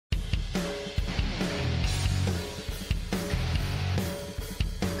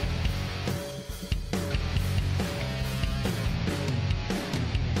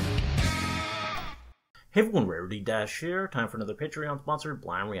Hey everyone, Rarity Dash here. Time for another Patreon sponsored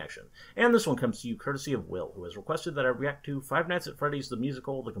blind reaction. And this one comes to you courtesy of Will, who has requested that I react to Five Nights at Freddy's The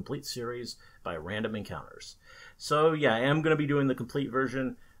Musical, the complete series by Random Encounters. So yeah, I am going to be doing the complete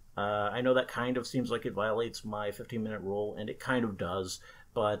version. I know that kind of seems like it violates my 15-minute rule, and it kind of does,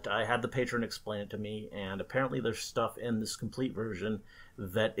 but I had the patron explain it to me, and apparently there's stuff in this complete version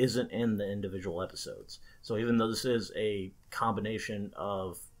that isn't in the individual episodes. So even though this is a combination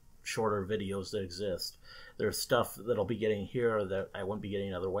of shorter videos that exist, there's stuff that I'll be getting here that I won't be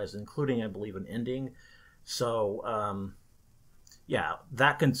getting otherwise, including, I believe, an ending. So yeah,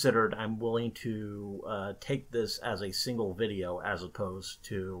 that considered, I'm willing to take this as a single video as opposed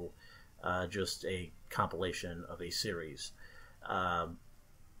to just a compilation of a series,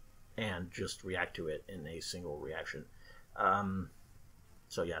 and just react to it in a single reaction.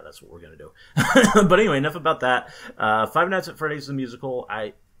 So yeah, that's what we're going to do. But anyway, enough about that. Five Nights at Freddy's The Musical,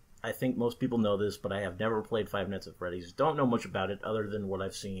 I think most people know this, but I have never played Five Nights at Freddy's. Don't know much about it other than what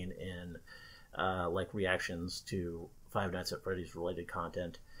I've seen in like reactions to Five Nights at Freddy's related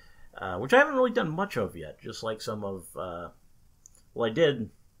content, which I haven't really done much of yet. Just like some of, well, I did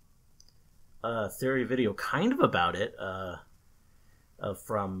a theory video kind of about it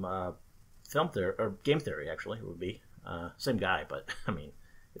from film theory, or game theory actually, it would be. Same guy, but I mean,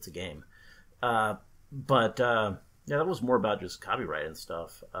 it's a game. Yeah, that was more about just copyright and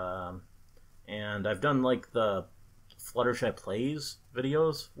stuff. And I've done like the Fluttershy Plays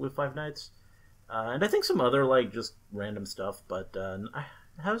videos with Five Nights. And I think some other like just random stuff, but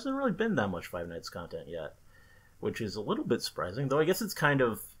hasn't really been that much Five Nights content yet, which is a little bit surprising. Though I guess it's kind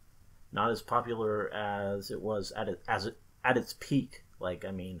of not as popular as it was at its peak. Like,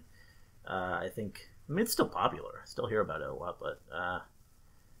 I mean, I mean it's still popular. I still hear about it a lot, but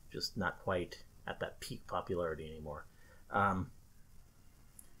just not quite at that peak popularity anymore.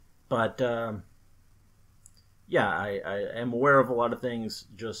 Yeah, I am aware of a lot of things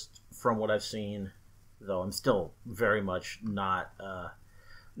just from what I've seen, though I'm still very much not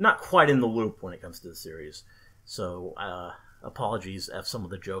quite in the loop when it comes to the series. So apologies if some of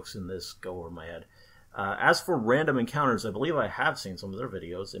the jokes in this go over my head. As for Random Encounters, I believe I have seen some of their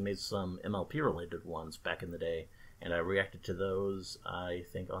videos. They made some MLP-related ones back in the day, and I reacted to those, I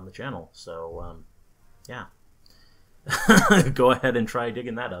think, on the channel. So, yeah. Go ahead and try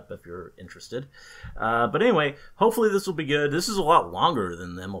digging that up if you're interested. But anyway, hopefully this will be good. This is a lot longer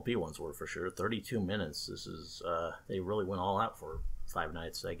than the MLP ones were, for sure. 32 minutes. This is, they really went all out for Five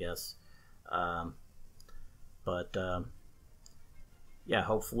Nights, I guess. Yeah,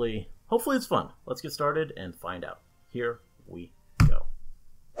 hopefully it's fun. Let's get started and find out. Here we go.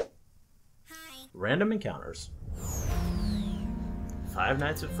 Hi. Random Encounters. Five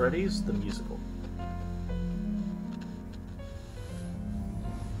Nights at Freddy's The Musical.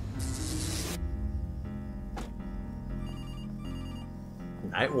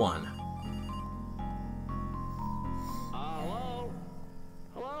 Night 1. Hello?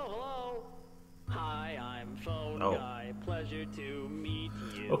 Hello? Hi, I'm Phone Guy. Pleasure to meet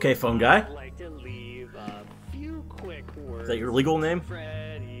you. Okay, Phone Guy. I'd like to leave a few quick words. Is that your legal name?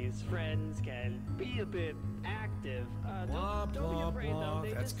 Freddy's friends can be a bit active. Don't be afraid, though.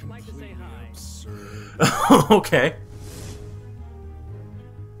 They just like to say hi. Absurd. Okay.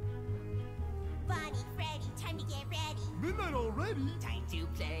 Midnight already? Time to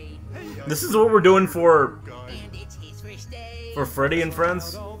play. Hey, this is what we're doing for and it's his first day. Freddy and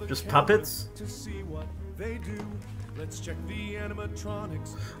Friends? Just puppets? To see what they do. Let's check the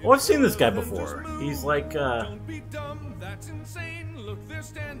animatronics. Oh, I've seen this guy before. He's like, Don't be dumb, that's insane. Look, they're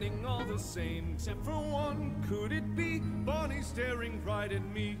standing all the same, except for one. Could it be Bonnie staring right at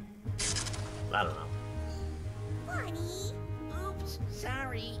me? I don't know. Bonnie? Oops,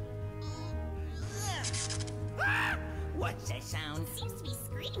 sorry. Ah! What's that sound? Seems to be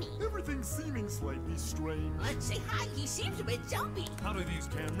screaming. Everything's seeming slightly strange. Let's say hi, he seems a bit jumpy. How do these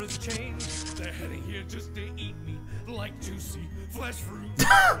cameras change? They're heading here just to eat me, like juicy flesh fruit.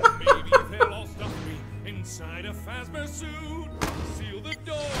 Maybe they'll all stuff me inside a Phasma suit. Seal the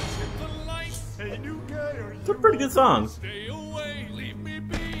doors, hit the lights. Hey, new guy, are It's a pretty good song. Stay away, leave me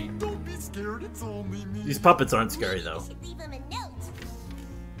be. Don't be scared, it's only me. These puppets aren't scary, though. We should leave him a note.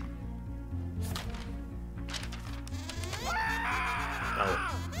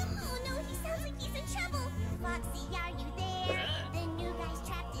 Oh. Oh no, he sounds like he's in trouble. Foxy, are you there? The new guy's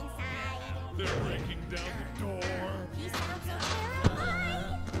trapped inside. They're breaking down the door. He sounds so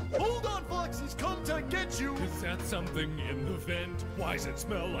terrifying. Hold on, Fox, he's come to get you. Is that something in the vent? Why does it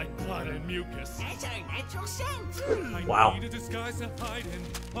smell like blood and mucus? That's our natural scent. I Wow. need a disguise to hide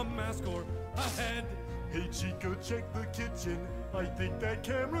in, a mask or a head. Hey, Chico, check the kitchen. I think that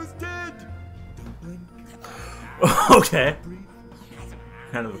camera's dead. Okay.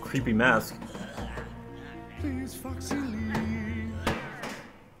 Kind of a creepy mask. Please, Foxy, leave.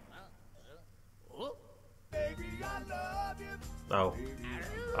 Oh.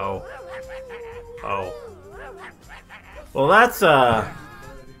 Oh. Oh. Well, that's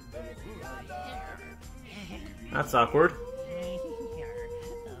awkward. Oops.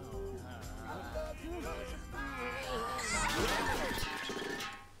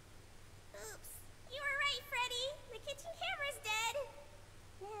 You were right, Freddy. The kitchen camera's dead.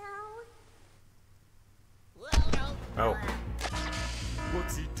 Now. Oh.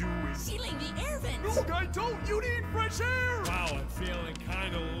 What's he doing? Sealing the air vents. No, guy, don't! You need fresh air! Wow, I'm feeling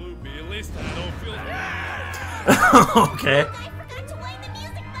kind of loopy. At least I don't feel. Okay. I forgot to wind the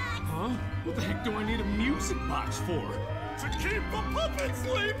music box. Huh? What the heck do I need a music box for? To keep the puppet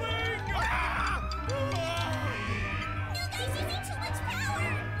sleeping! You guys using too much power.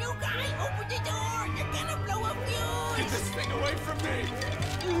 New guy, open the door. You're gonna blow a fuse. Get this thing away from me!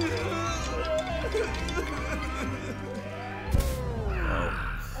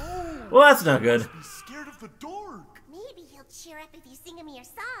 Well, that's not good. He's scared of the dark. Maybe he'll cheer up if you sing him your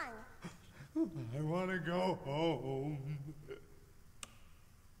song. I want to go home.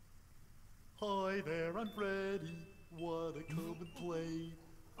 Hi there, I'm Freddy. Wanna come and play?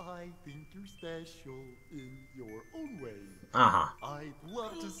 I think you're special in your own way. Uh-huh. I'd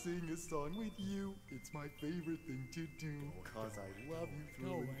love to sing a song with you. It's my favorite thing to do, cause I love you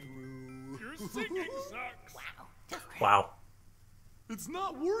through and through. Your singing sucks. Wow. It's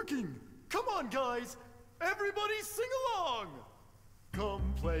not working! Come on, guys! Everybody sing along!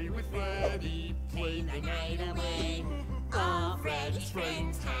 Come play with Freddy, play the night away. All Freddy's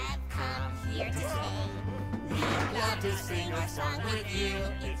friends have come here to stay. We'd love to sing our song with you.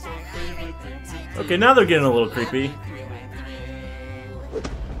 It's our favorite thing to do. Okay, now they're getting a little creepy.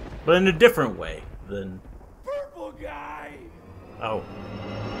 But in a different way than... Purple guy. Oh.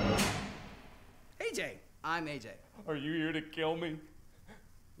 AJ, I'm AJ. Are you here to kill me?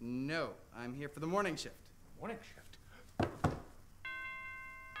 No, I'm here for the morning shift. Morning shift.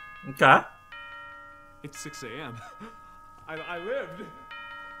 Okay. It's 6 a.m. I lived.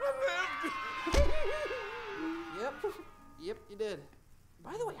 Yep, you did.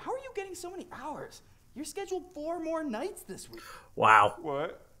 By the way, how are you getting so many hours? You're scheduled 4 more nights this week. Wow.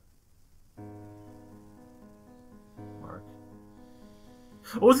 What? Mark.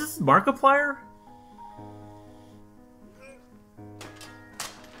 Oh, is this Markiplier?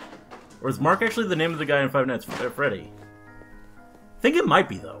 Or is Mark actually the name of the guy in Five Nights at Freddy? I think it might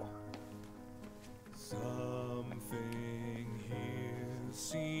be, though.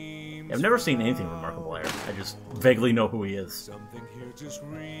 I've never seen anything with Markiplier. I just vaguely know who he is. Something here just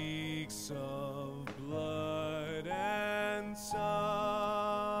reeks of blood and suffering.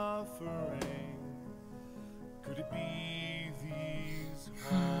 Could it be these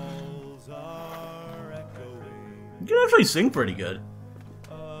halls are echoing? He can actually sing pretty good.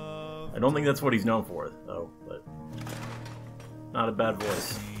 I don't think that's what he's known for, though, but... Not a bad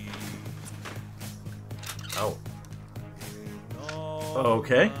voice. Oh.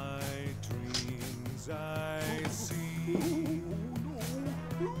 Okay.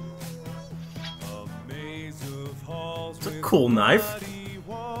 It's a cool knife.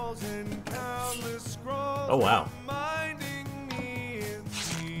 Oh, wow.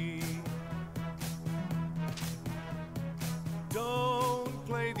 Don't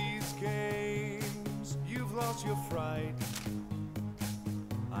play these games. You've lost your fright.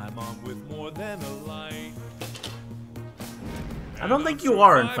 I'm on with more than a light. I don't think you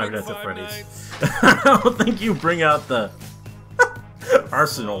are in Five Nights at Freddy's. I don't think you bring out the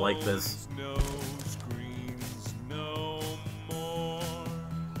arsenal like this. No screens, no more.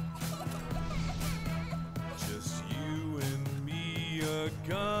 Just you and me, a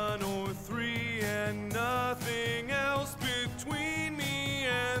gun or 3, and nothing else between me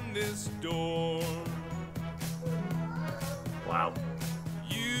and this door. Wow.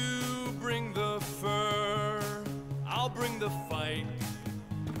 You bring the fur, I'll bring the fight.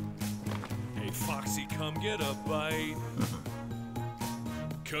 Hey Foxy, come get a bite.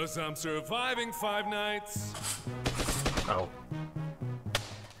 'Cause I'm surviving 5 nights. Oh.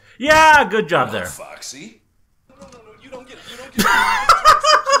 Yeah, good job there. Foxy. No, you don't get it. You don't get it.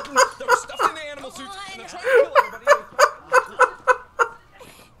 That was stuffed in the animal suits and they're trying to kill everybody.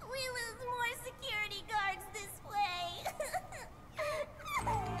 We lose more security guards this way.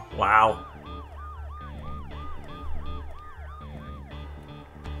 Wow.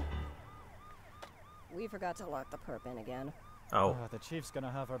 We forgot to lock the perp in again. Oh. The chief's gonna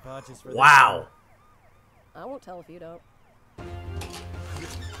have our badges for Wow. I won't tell if you don't.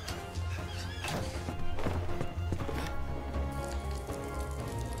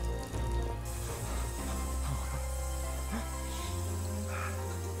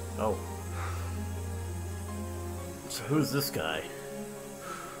 Who's this guy?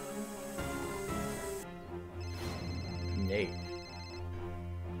 Nate.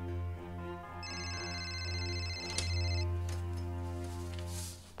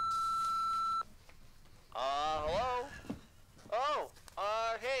 Hello? Oh,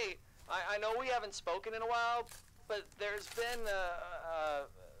 hey, I know we haven't spoken in a while, but there's been a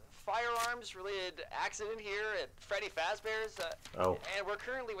firearms-related accident here at Freddy Fazbear's, and we're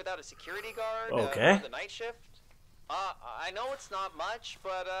currently without a security guard for the night shift. I know it's not much,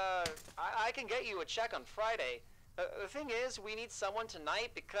 but I can get you a check on Friday. The thing is, we need someone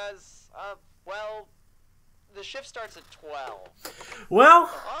tonight because, well, the shift starts at 12. Well...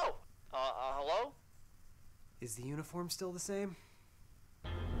 hello? Is the uniform still the same?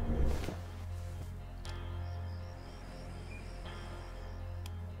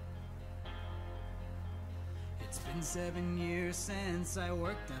 It's been 7 years since I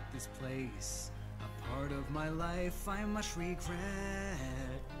worked at this place. A part of my life I much regret.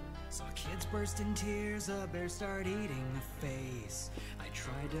 Saw kids burst in tears, a bear start eating a face. I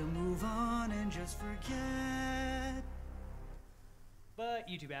tried to move on and just forget. But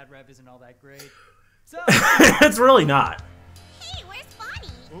YouTube ad rev isn't all that great. So it's really not. Hey, where's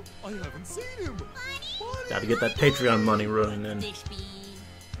Bonnie? Oh, I haven't seen him. Bonnie? Gotta get that Patreon money rolling in. It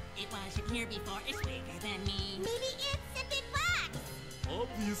wasn't here before. It's bigger than me. Maybe it's a big box.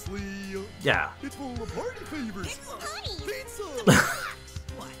 Obviously. Yeah. It's full of party favors. Bonnie. Pizza.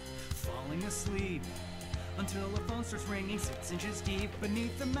 What? Falling asleep until the phone starts ringing 6 inches deep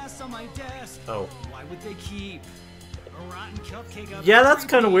beneath the mess on my desk. Oh. Why would they keep a rotten cupcake up? Yeah, that's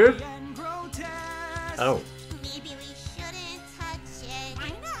kind of weird. Oh. Maybe we shouldn't touch it. Why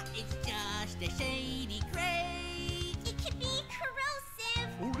not? It's just a shady crate. It could be corrosive.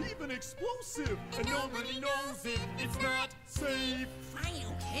 Or even explosive. And nobody knows if it's not safe. Fine,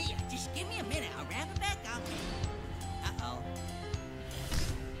 okay. Just give me a minute. I'll wrap it back up. Uh-oh.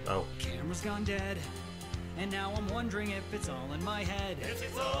 Oh. Camera's gone dead. And now I'm wondering if it's all in my head. If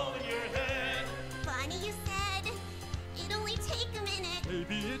it's all in your head. Bonnie, you said it'd only take a minute.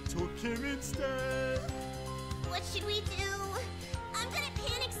 Maybe it took him instead. What should we do? I'm good at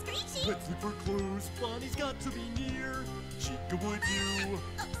panic screeching. Let's look for clues. Bonnie's got to be near. Chica, would you?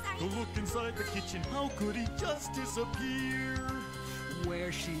 Oh, sorry. Go look inside the kitchen. How could he just disappear?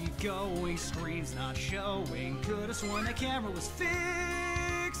 Where's she going? Screen's not showing. Could've sworn the camera was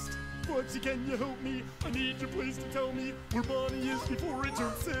fixed. Foxy, can you help me? I need you please to tell me where Bonnie is before it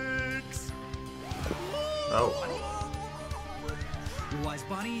turns 6. Oh. Why's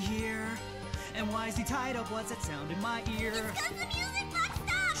Bonnie here? And why is he tied up? What's that sound in my ear? It's 'cause the music box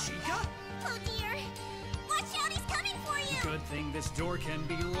stopped. Chica? Oh dear. Watch out, he's coming for you. Good thing this door can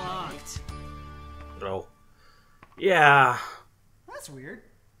be locked. Oh. Yeah. That's weird.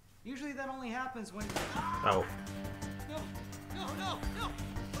 Usually that only happens when... Oh. No.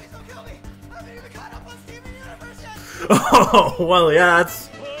 Please don't kill me. I haven't even caught up on Steven Universe yet. Oh, well, yeah,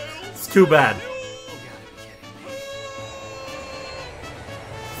 it's too bad.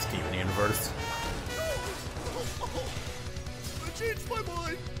 Steven Universe. I changed my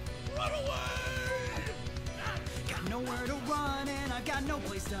mind. Run away! Got nowhere to run and I've got no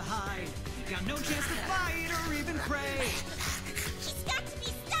place to hide. Got no chance to fight or even pray. He's got to be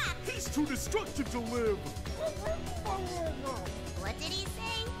stopped. He's too destructive to live. What did he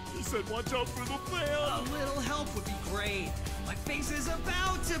say? He said watch out for the A fan. little help would be great. My face is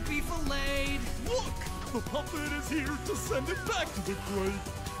about to be filleted. Look! The puppet is here to send it back to the grave.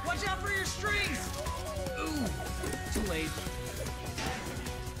 Watch out for your strings! Ooh, too late.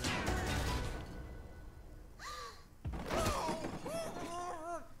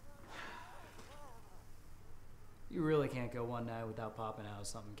 You really can't go one night without popping out of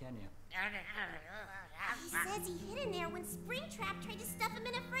something, can you? He says he hid in there when Springtrap tried to stuff him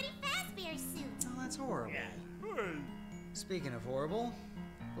in a Freddy Fazbear suit. Oh, that's horrible. Hey, Speaking of horrible,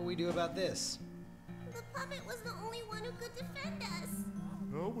 what do we do about this? The puppet was the only one who could defend us.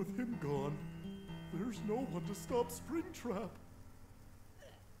 now with him gone, there's no one to stop Springtrap.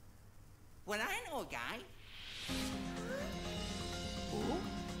 Well, I know a guy. Huh?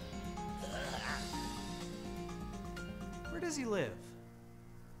 Where does he live?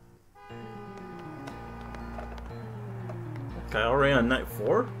 Okay, already on night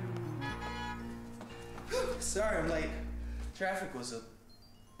 4? Sorry, I'm late. Traffic was a...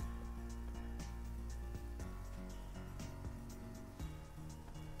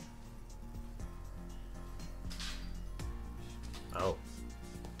 Oh.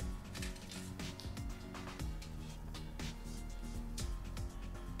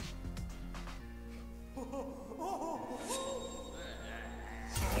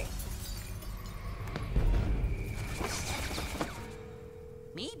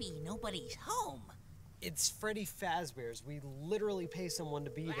 nobody's home. It's Freddy Fazbear's. We literally pay someone to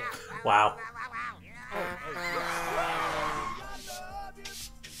be there. Wow.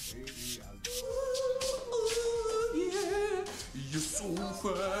 Yeah, you're so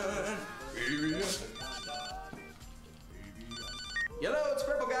fine, baby. Hello, it's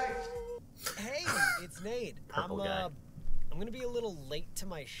Purple Guy. Hey, it's Nate. Purple guy. I'm gonna be a little late to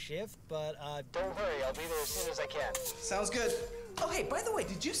my shift, but Don't worry, I'll be there as soon as I can. Sounds good. Oh, hey, by the way,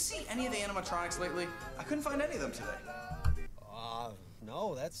 did you see any of the animatronics lately? I couldn't find any of them today.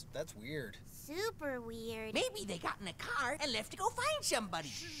 no, that's weird. Super weird. Maybe they got in a car and left to go find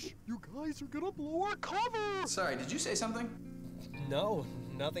somebody. You guys are gonna blow our cover. Sorry, did you say something? No,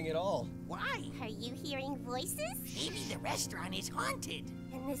 nothing at all. Why? Are you hearing voices? Maybe the restaurant is haunted.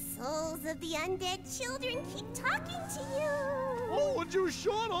 And the souls of the undead children keep talking to you. Oh, would you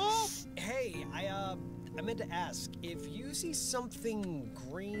shut up? Hey, I meant to ask, if you see something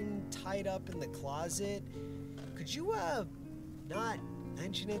green tied up in the closet, could you, not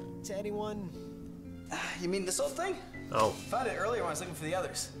mention it to anyone? You mean this old thing? Oh. Found it earlier when I was looking for the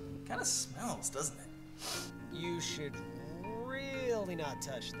others. Kinda smells, doesn't it? You should really not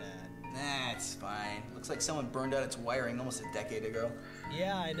touch that. Nah, it's fine. Looks like someone burned out its wiring almost a decade ago.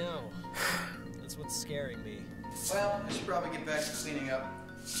 Yeah, I know. That's what's scaring me. Well, I should probably get back to cleaning up.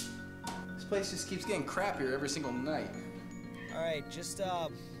 This place just keeps getting crappier every single night. All right, just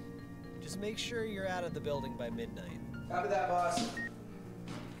make sure you're out of the building by midnight. Copy that, boss.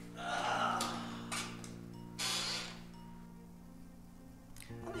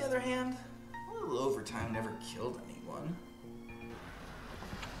 On the other hand, a little overtime never killed anyone.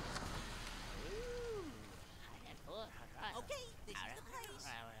 Okay, this is the place.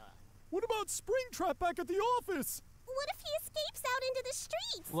 What about Springtrap back at the office? What if he escapes out into the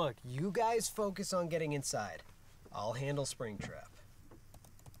streets? Look, you guys focus on getting inside. I'll handle Springtrap.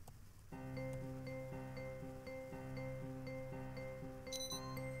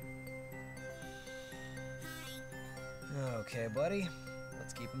 Okay, buddy.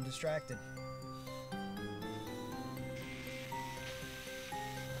 Let's keep him distracted.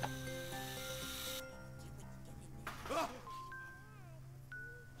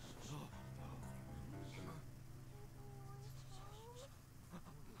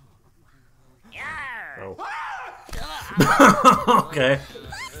 Oh. Okay.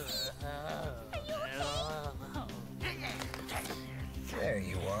 There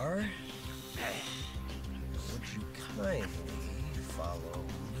you are. Would you kindly follow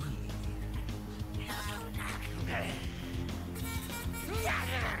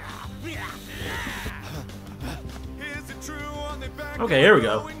Okay, here we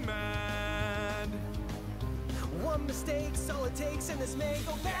go. One mistake's all it takes and this may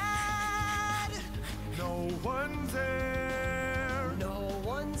go bad. No one's there. No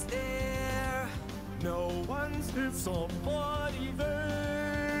one's there. No one's there. Somebody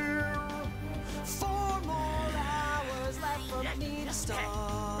there. 4 more hours left for me to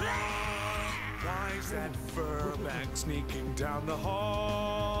start. Why is that furback sneaking down the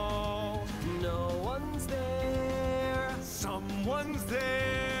hall? No one's there. Someone's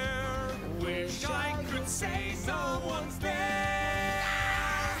there. Wish I could say someone's there.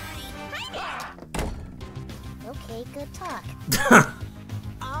 Okay, good talk.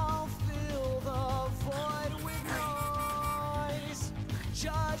 I'll fill the void with noise.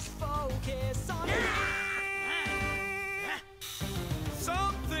 Just focus on me.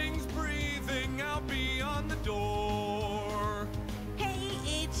 Something's breathing out beyond the door.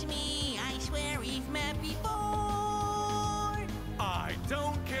 Hey, it's me. I swear we've met before. I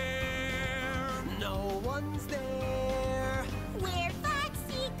don't care. No one's there. Where'd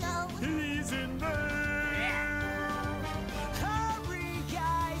Foxy go? He's in there. Hurry,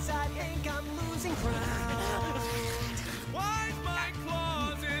 guys, I think I'm losing ground. Why's my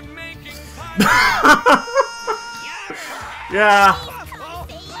closet making pipe? Yeah.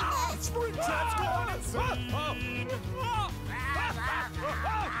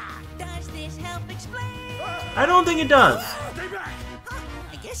 Does this help explain? I don't think it does. Stay back!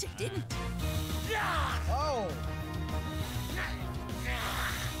 I guess it didn't. Oh!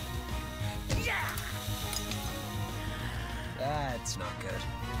 That's not good.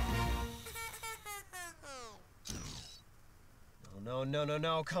 No, no, no,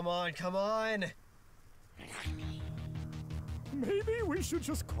 no, come on, come on! Maybe we should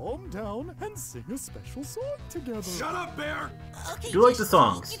just calm down and sing a special song together. Shut up, Bear! Okay, I do like the just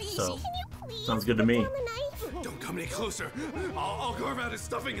songs, take it easy. so Can you please sounds good to me. put down the knife? Don't come any closer. I'll carve out his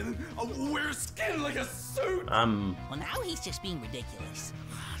stuffing and then I'll wear skin like a suit. Well, now he's just being ridiculous.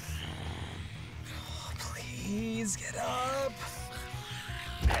 Please get up.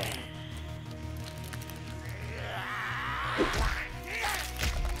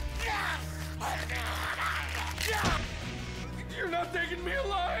 You're not taking me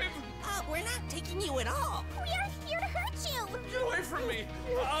alive! We're not taking you at all. We are here to hurt you. Get away from me!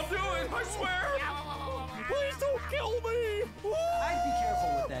 I'll do it, I swear! Please don't kill me! I'd be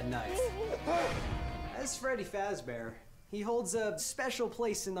careful with that knife. As Freddy Fazbear, he holds a special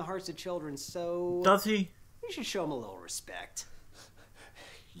place in the hearts of children, so... Does he? We should show him a little respect.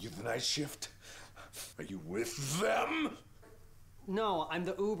 You the night shift? Are you with them? No, I'm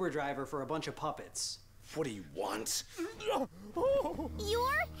the Uber driver for a bunch of puppets. What do you want? Your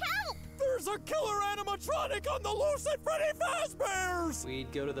help! There's a killer animatronic on the loose at Freddy Fazbear's!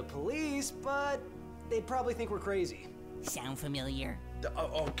 We'd go to the police, but they'd probably think we're crazy. Sound familiar?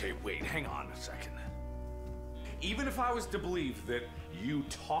 Okay, wait, hang on a second. Even if I was to believe that you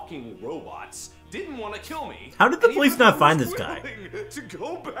talking robots didn't want to kill me... How did the police not find this this guy? To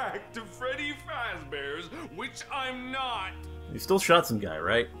go back to Freddy Fazbear's, which I'm not. You still shot some guy,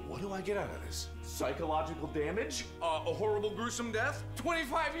 right? What do I get out of this? Psychological damage? A horrible, gruesome death?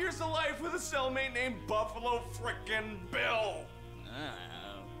 25 years to life with a cellmate named Buffalo Frickin' Bill!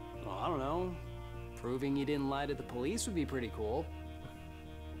 Well, I don't know. Proving you didn't lie to the police would be pretty cool.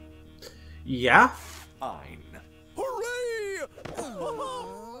 Yeah? Fine. Hooray!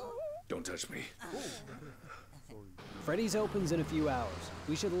 Don't touch me. Freddy's opens in a few hours.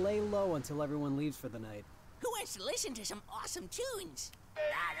 We should lay low until everyone leaves for the night. Who wants to listen to some awesome tunes?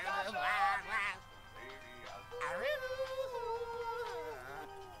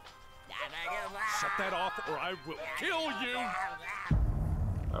 Shut that off or I will kill you!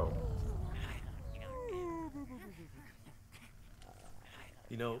 Oh.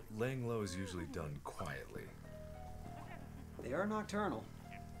 You know, laying low is usually done quietly. They are nocturnal.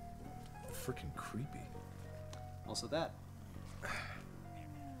 Freaking creepy. Also that.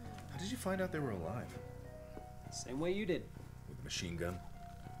 How did you find out they were alive? Same way you did. With a machine gun?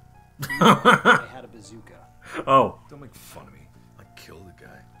 I had a bazooka. Oh. Don't make fun of me. I killed the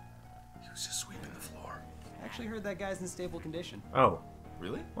guy. He was just sweeping the floor. I actually heard that guy's in stable condition. Oh.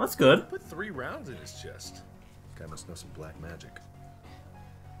 Really? Well, that's good. Put 3 rounds in his chest. Guy must know some black magic.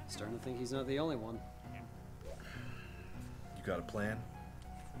 Starting to think he's not the only one. You got a plan?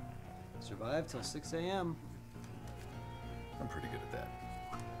 Survive till 6 a.m. I'm pretty good at that.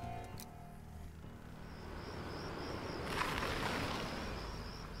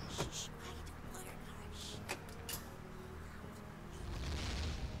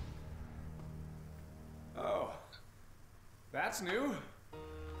 Oh. That's new.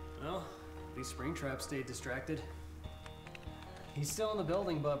 Well, these Springtrap stayed distracted. He's still in the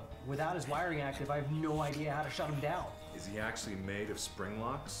building, but without his wiring active, I have no idea how to shut him down. Is he actually made of spring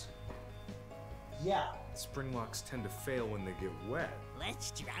locks? Yeah. Spring locks tend to fail when they get wet.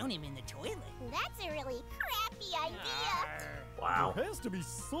 Let's drown him in the toilet. That's a really crappy idea. Wow. There has to be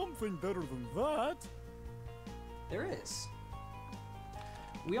something better than that. There is.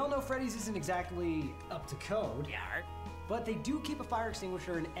 We all know Freddy's isn't exactly up to code. Yarr. But they do keep a fire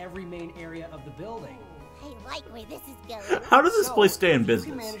extinguisher in every main area of the building. I like where this is going. How does this place stay in if you business?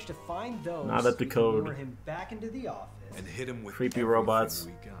 can manage to find those, Not up to we can code. lure him back into the office. And hit him with Creepy everything robots.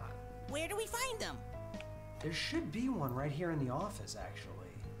 we got. Where do we find them? There should be one right here in the office, actually.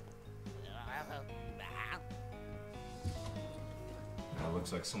 Now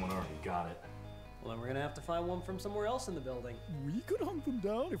looks like someone already got it. Well, then we're gonna have to find one from somewhere else in the building. We could hunt them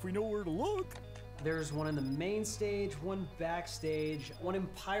down if we know where to look. There's one in the main stage, one backstage, one in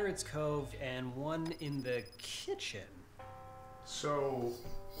Pirates Cove, and one in the kitchen. So,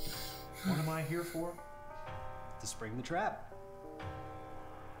 what am I here for? To spring the trap.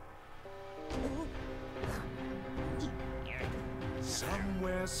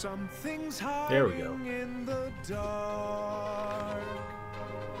 Somewhere something's hiding There we go. in the dark.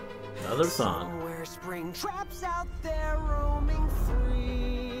 Another song. Somewhere spring traps out there roaming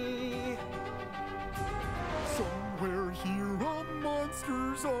free. Somewhere here a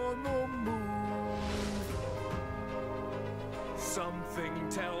monster's on the move. Something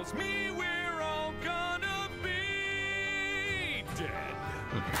tells me we're all gonna be dead.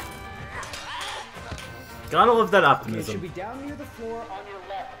 Gotta love that It optimism. should be down near the floor on your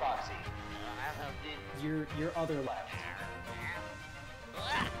left, Foxy. Your other left.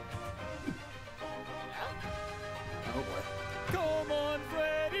 Oh boy. Come on,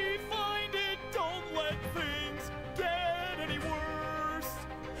 Freddy, find it. Don't let things get any worse.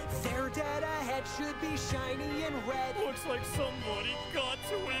 They're dead ahead, should be shiny and red. Looks like somebody got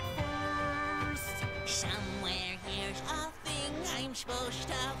to it first. Somewhere here's a thing I'm supposed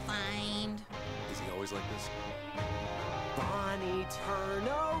to find. Is he always like this? Bonnie, turn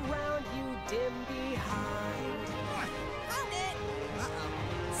around, you dim behind.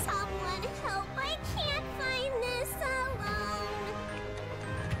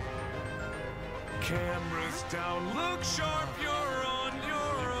 Cameras down, look sharp, you're on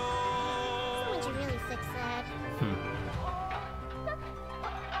your own. Would you really fix that?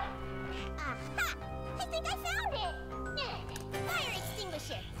 Aha! I think I found it! Fire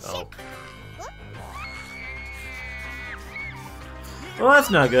extinguisher! Oh. Well, that's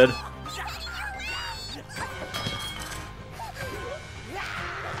not good.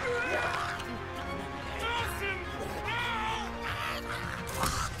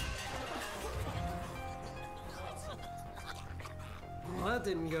 Well, that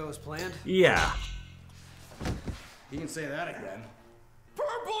didn't go as planned. Yeah. You can say that again.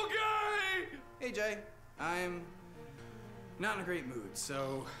 Purple guy! Hey, Jay. I'm not in a great mood,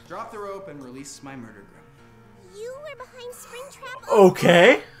 so drop the rope and release my murder grim. You were behind Springtrap?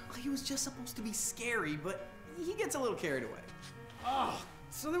 Okay. He was just supposed to be scary, but he gets a little carried away. Oh,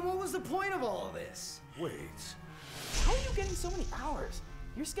 so then what was the point of all of this? Wait. How are you getting so many hours?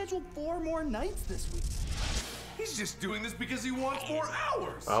 You're scheduled 4 more nights this week. He's just doing this because he wants more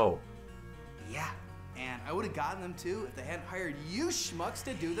hours. Oh. Yeah, and I would have gotten them too if they hadn't hired you schmucks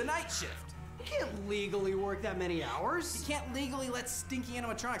to do the night shift. You can't legally work that many hours. You can't legally let stinky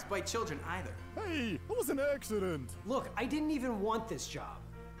animatronics bite children either. Hey, it was an accident. Look, I didn't even want this job.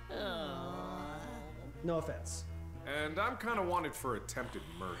 No offense. And I'm kind of wanted for attempted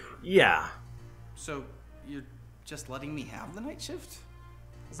murder. Yeah. So, you're just letting me have the night shift?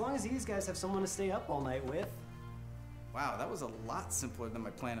 As long as these guys have someone to stay up all night with. Wow, that was a lot simpler than my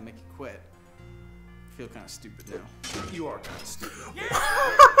plan to make you quit. I feel kind of stupid now. You are kind of stupid.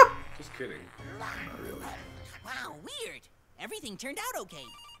 Just kidding. Not really. Wow, weird. Everything turned out okay.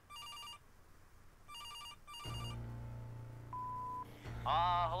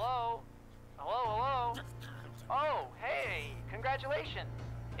 Hello? Hello? Oh, hey, congratulations.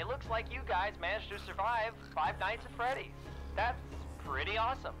 It looks like you guys managed to survive 5 nights at Freddy's. That's pretty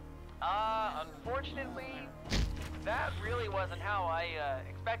awesome. Unfortunately, that really wasn't how I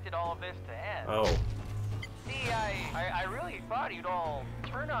expected all of this to end. Oh. See, I really thought you'd all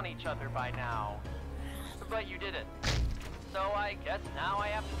turn on each other by now. But you didn't. So I guess now I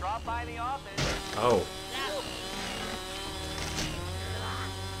have to drop by the office. Oh.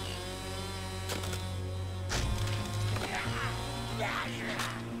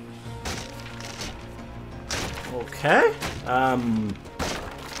 Okay.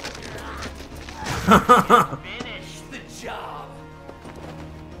 Finish the job.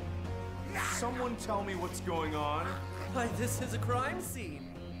 Someone tell me what's going on. Why, this is a crime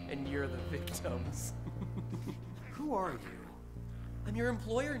scene, and you're the victims. Who are you? I'm your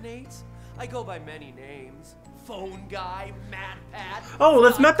employer, Nate. I go by many names. Phone guy, Mad Pat. Oh,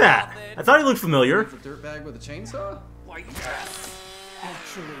 that's Met Pat. I thought he looked familiar. The dirtbag with a chainsaw? Why, yes.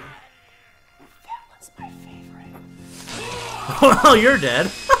 Actually, that was my favorite. Well, you're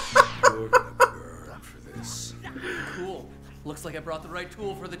dead. You're gonna burn for this. Cool. Looks like I brought the right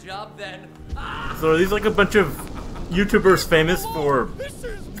tool for the job then. So are these like a bunch of YouTubers famous for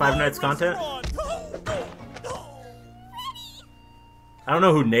Five Nights content? I don't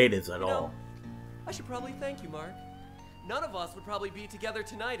know who Nate is at all. I should probably thank you, Mark. None of us would probably be together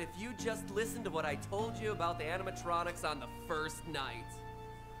tonight if you just listened to what I told you about the animatronics on the first night.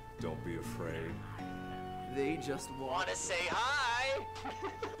 Don't be afraid. They just Want to say hi?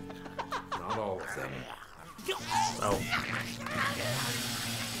 Not all of them. Oh.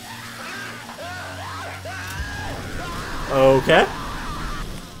 Okay.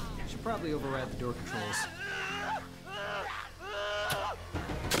 Should probably override the door controls.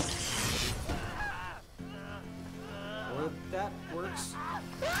 Well, that works.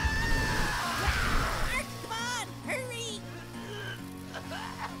 Mark, come on, hurry!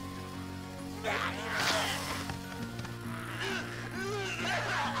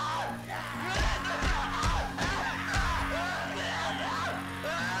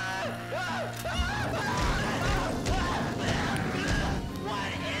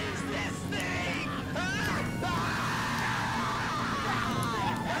 What is this thing?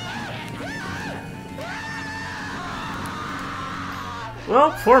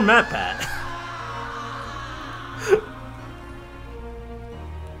 Well, poor Matt Pat.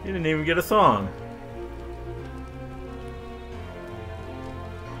 He didn't even get a song.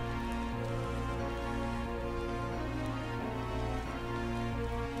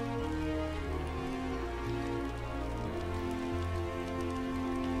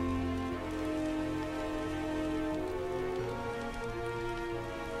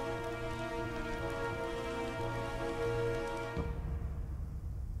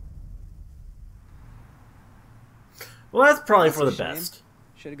 Well, that's probably for the best.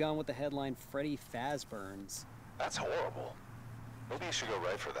 Should have gone with the headline Freddy Fazburns. That's horrible. Maybe you should go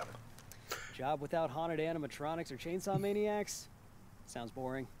right for them. Job without haunted animatronics or chainsaw maniacs? Sounds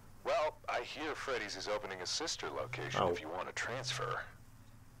boring. Well, I hear Freddy's is opening a sister location if you want to transfer.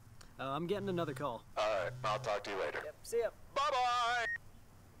 I'm getting another call. Alright, I'll talk to you later. Yep, see ya. Bye-bye!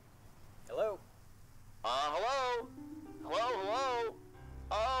 Hello? Hello? Hello?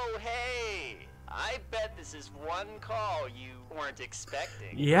 Oh, hey! I bet this is one call you weren't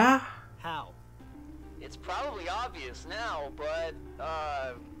expecting. Yeah? How? It's probably obvious now, but,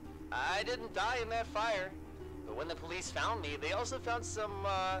 I didn't die in that fire. But when the police found me, they also found some,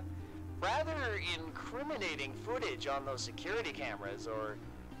 rather incriminating footage on those security cameras, or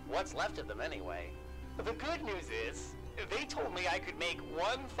what's left of them anyway. The good news is, they told me I could make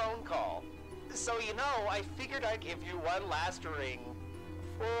one phone call. So, you know, I figured I'd give you one last ring,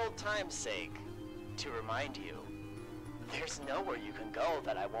 for old time's sake, to remind you. There's nowhere you can go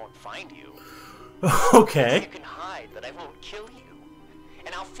that I won't find you. Okay. You can hide that I won't kill you.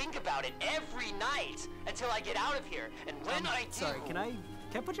 And I'll think about it every night until I get out of here. And when I do... Sorry, can I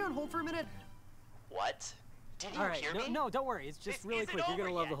put you on hold for a minute? What? Did you hear me? No, don't worry. It's just really quick. You're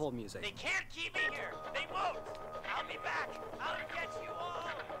gonna love the whole music. They can't keep me here. They won't. I'll be back. I'll get you all.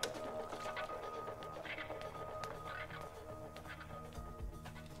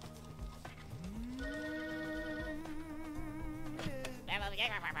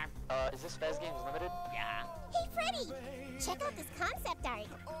 Is this Fez Games Limited? Yeah. Hey, Freddy! Check out this concept art.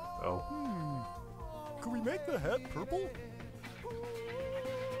 Oh. Can we make the head purple?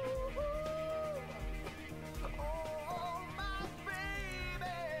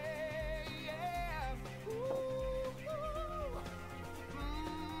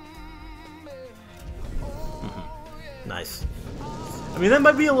 Nice. I mean, that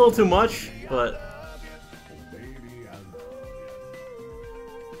might be a little too much, but...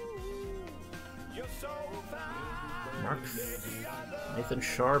 Mark... Nathan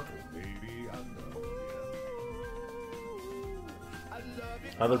Sharp.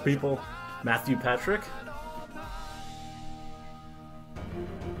 Other people? Matthew Patrick?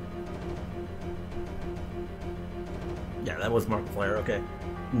 Yeah, that was Mark Flair, okay.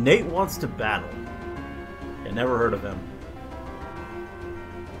 Nate Wants to Battle. I never heard of him.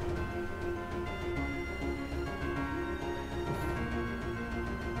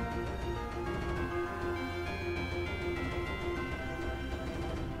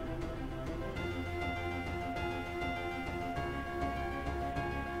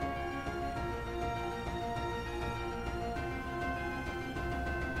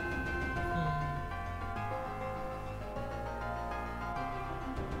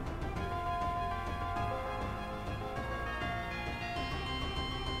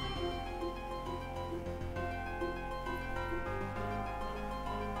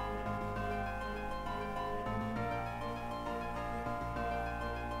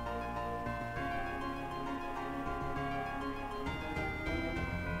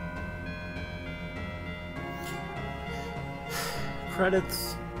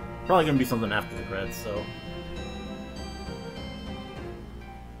 Credits. Probably gonna be something after the credits, so.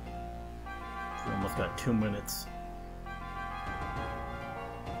 We almost got 2 minutes.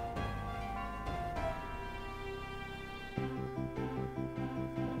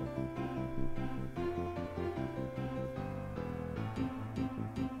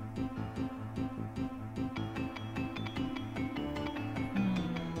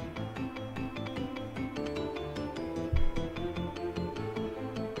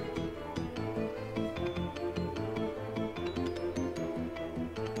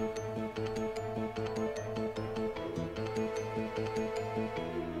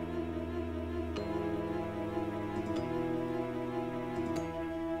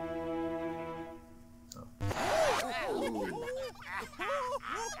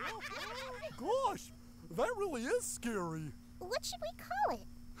 Gosh, that really is scary. What should we call it?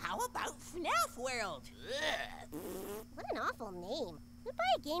 How about FNAF World? What an awful name. Who'd buy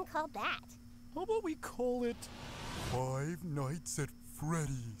a game called that? How about we call it Five Nights at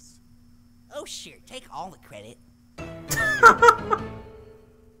Freddy's? Oh, sure. Take all the credit. This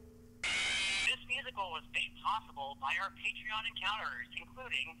musical was made possible by our Patreon encounters,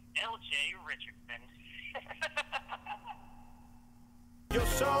 including L.J. Richardson. You're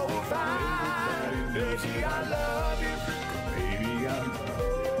so fine, baby, I love you. Baby,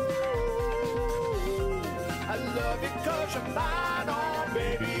 I love you 'cause you're mine, oh,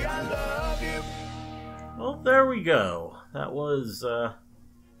 baby, I love you. Well, there we go. That was,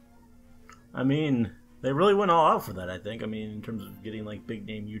 I mean, they really went all out for that, I think. I mean, in terms of getting, like,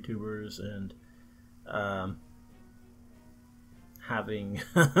 big-name YouTubers and, having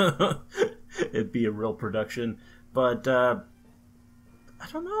it be a real production. But, I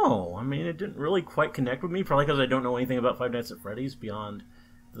don't know. I mean, it didn't really quite connect with me, probably because I don't know anything about Five Nights at Freddy's beyond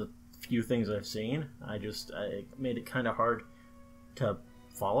the few things I've seen. I made it kind of hard to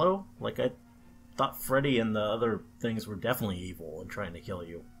follow. Like, I thought Freddy and the other things were definitely evil and trying to kill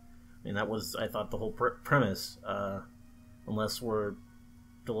you. I mean, that was, I thought, the whole premise. Unless we're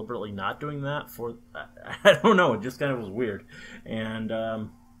deliberately not doing that for... I don't know, it just kind of was weird. And,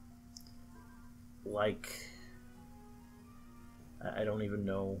 like... I don't even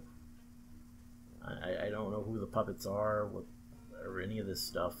know. I don't know who the puppets are or any of this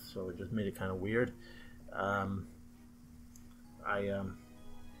stuff, so it just made it kind of weird.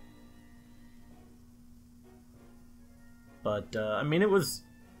 But I mean, it was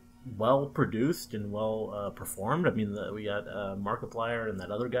well produced and well performed. I mean, we got Markiplier and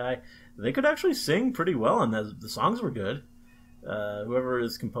that other guy. They could actually sing pretty well, and the songs were good. Whoever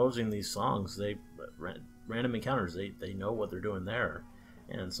is composing these songs, Random Encounters, they know what they're doing there.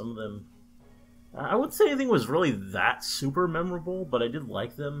 And some of them, I wouldn't say anything was really that super memorable, but I did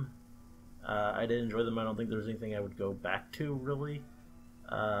like them. I did enjoy them. I don't think there's anything I would go back to, really.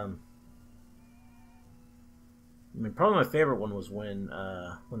 I mean, probably my favorite one was when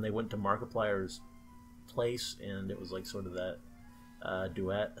they went to Markiplier's place, and it was like sort of that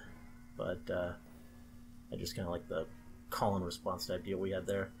duet. But I just kind of like the call and response type deal we had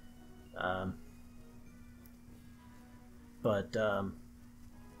there.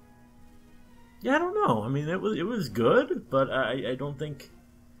 Yeah, I don't know. I mean, it was good, but I don't think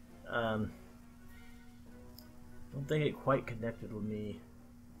it quite connected with me.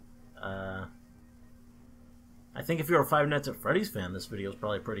 I think if you're a Five Nights at Freddy's fan, this video is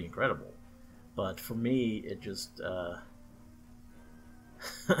probably pretty incredible. But for me, it just I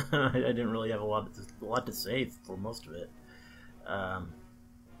didn't really have a lot to say for most of it.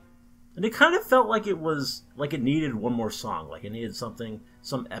 And it kind of felt like it needed one more song, like it needed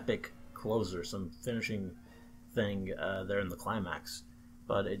some epic closer, some finishing thing there in the climax,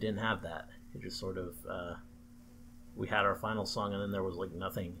 but it didn't have that. It just sort of we had our final song, and then there was like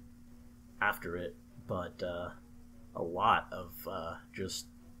nothing after it, but a lot of just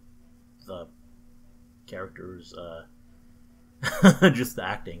the characters, just the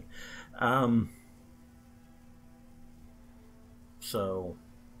acting. So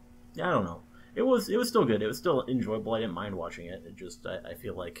yeah, I don't know. It was still good. It was still enjoyable. I didn't mind watching it. It just I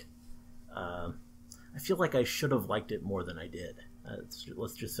feel like I should have liked it more than I did.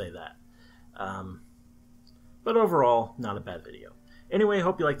 Let's just say that. But overall, not a bad video. Anyway,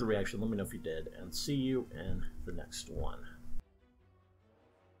 hope you liked the reaction. Let me know if you did, and see you in the next one.